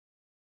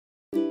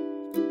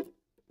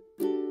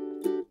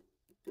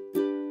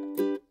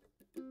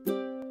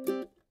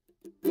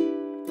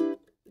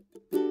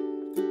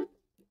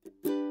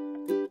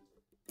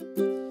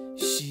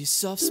She's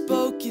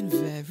soft-spoken,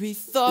 very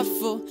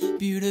thoughtful,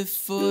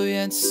 beautiful,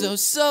 and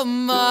so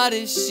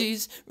modest.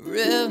 She's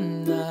real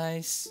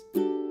nice.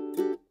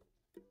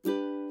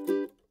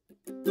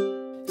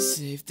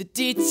 Save the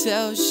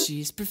details,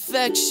 she's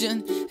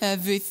perfection,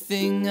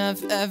 everything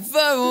I've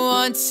ever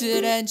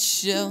wanted, and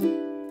she'll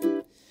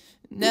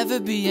never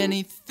be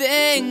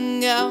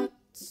anything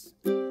else.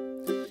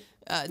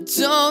 I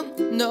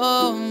don't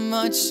know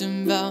much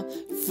about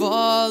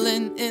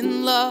falling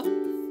in love,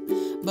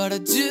 but I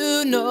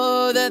do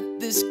know that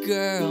this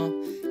girl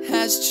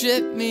has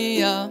tripped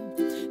me up.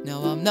 Now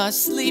I'm not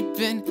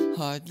sleeping,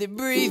 hardly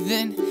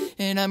breathing,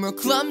 and I'm real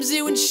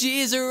clumsy when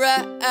she's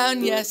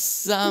around.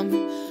 Yes, I'm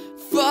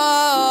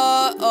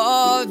falling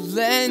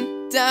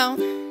down.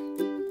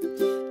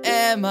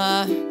 Am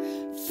I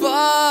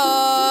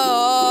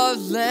falling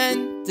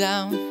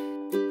down?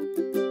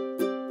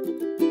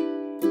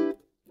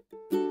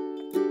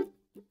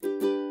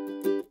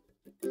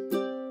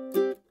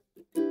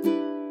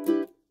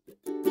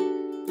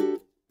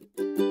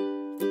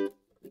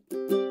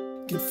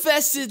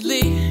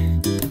 Confessedly,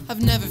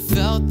 I've never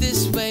felt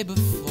this way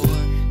before.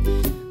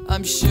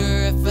 I'm sure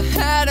if I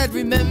had, I'd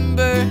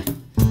remember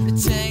the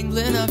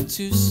tangling of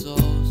two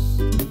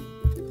souls.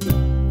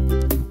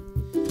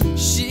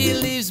 She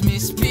leaves me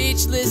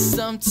speechless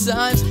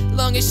sometimes.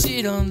 Long as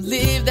she don't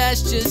leave,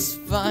 that's just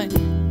fine.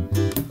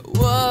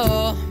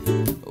 Whoa,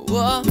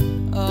 whoa,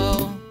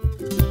 oh.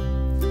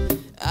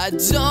 I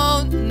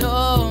don't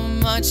know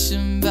much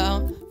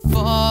about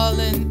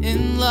falling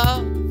in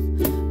love,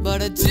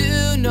 but I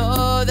do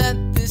know that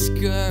this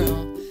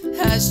girl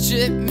has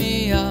tripped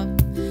me up.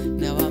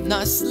 Now I'm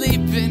not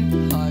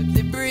sleeping,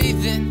 hardly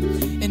breathing,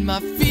 and my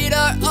feet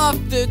are off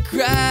the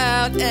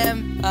ground.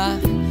 Am I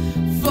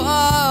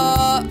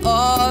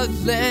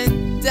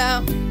falling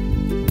down?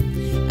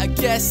 I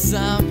guess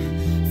I'm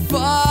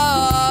falling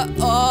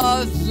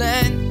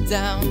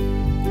down.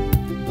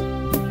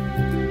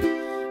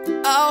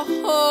 I'll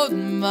hold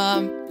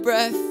my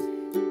breath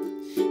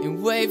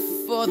and wait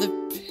for the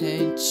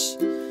pinch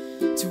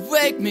to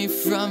wake me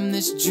from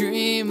this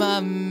dream I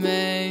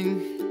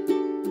made.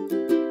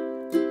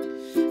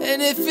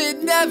 And if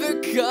it never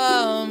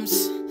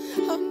comes,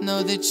 I'll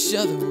know that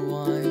you're the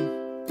one.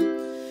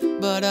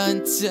 But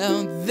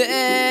until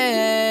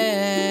then,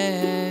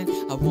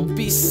 I won't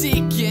be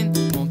seeking,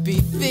 won't be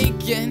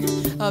thinking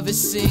of a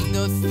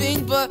single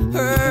thing but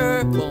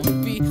her.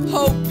 Won't be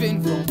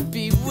hoping, won't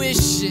be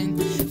wishing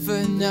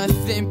for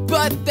nothing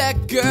but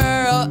that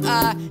girl.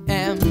 I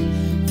am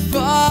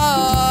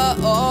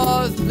falling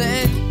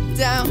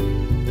down.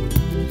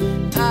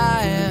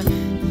 I am